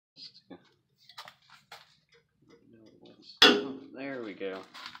Oh, there we go.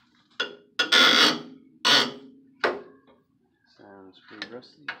 Sounds pretty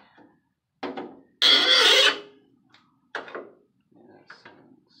rusty. Yeah, that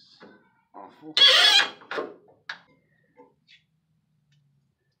sounds awful.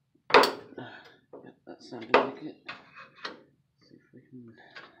 Yep, that sounded like it. Let's see if we can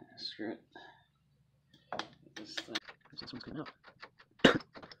screw it. This thing. This one's coming out. There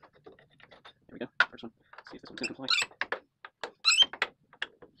we go. First one. Let's see if this one's gonna comply.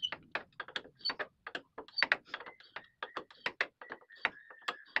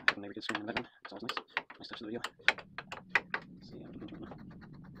 Maybe just swing on that one. It's always nice. Nice touch of the video. Let's see how we can do it now.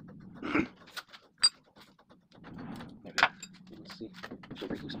 There we go. Let's see if she'll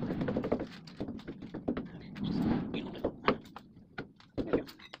break loose. Okay, she's wait a little bit. There we go.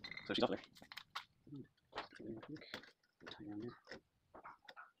 So she's off there. Tie her on there.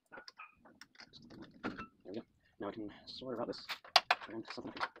 There we go. Now I can sort about this. And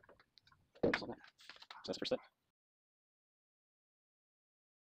something like that. So that's the first step.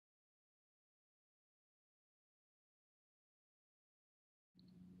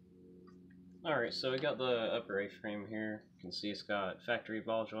 Alright, so we got the upper A-frame here. You can see it's got factory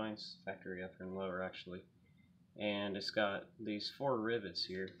ball joints, factory upper and lower actually. And it's got these 4 rivets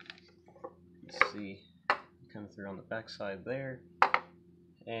here. You can see come through on the back side there.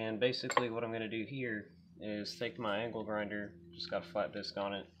 And basically what I'm going to do here is take my angle grinder, just got a flat disc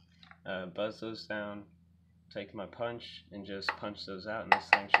on it, buzz those down, take my punch and just punch those out, and this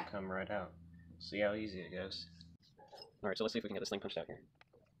thing should come right out. See how easy it goes. Alright, so let's see if we can get this thing punched out here.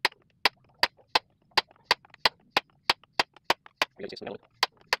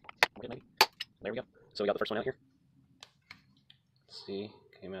 Maybe. There we go. So we got the first one out here. Let's see,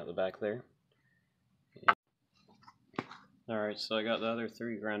 came out the back there. Alright, so I got the other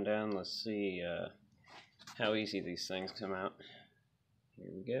 3 ground down. Let's see how easy these things come out.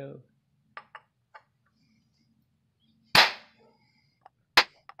 Here we go.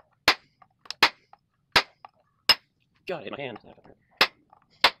 God, I hit my hand.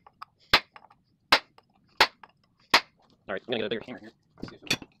 Alright, I'm gonna get a bigger hammer here. Let's see if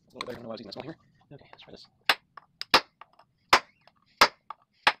it's a little better than I was using that small hammer. Okay, let's try this.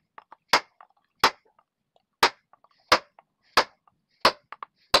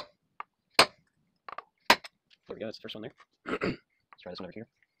 There we go, that's the first one there. Let's try this one over here.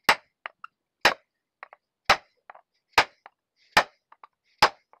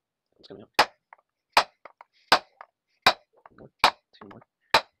 It's coming out. One more, 2 more,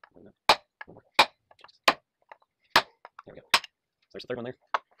 one more. There we go. So there's the 3rd one there,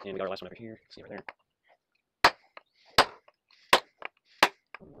 and we got our last one over here. See over there.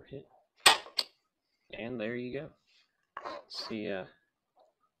 One more hit, and there you go. See, this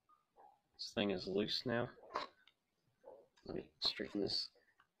thing is loose now. Let me straighten this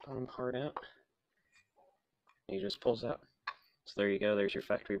bottom part out. It just pulls out. So there you go. There's your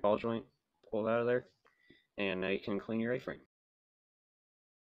factory ball joint pulled out of there, and now you can clean your A-frame.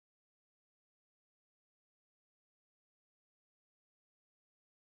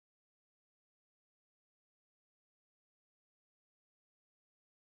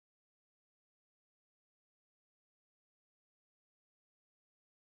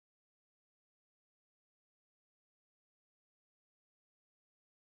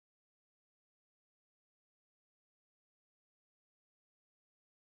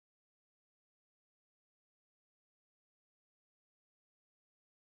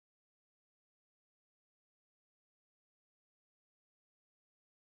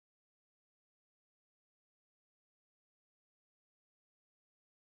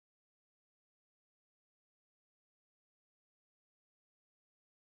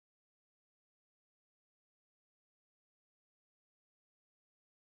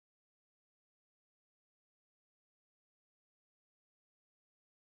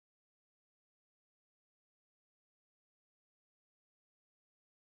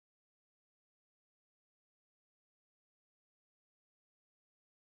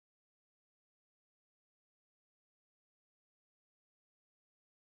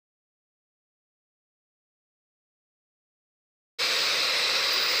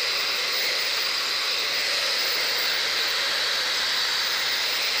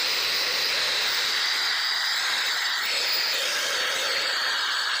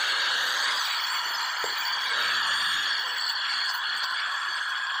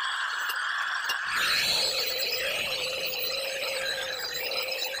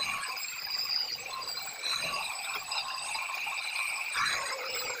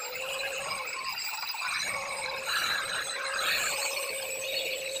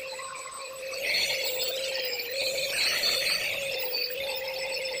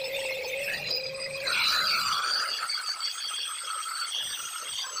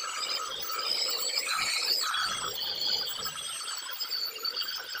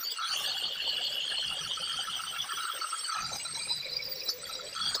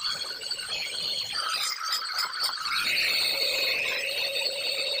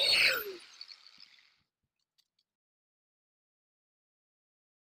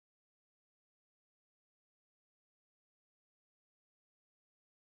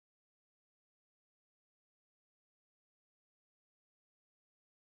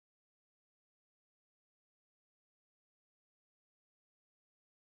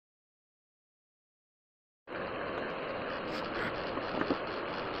 this.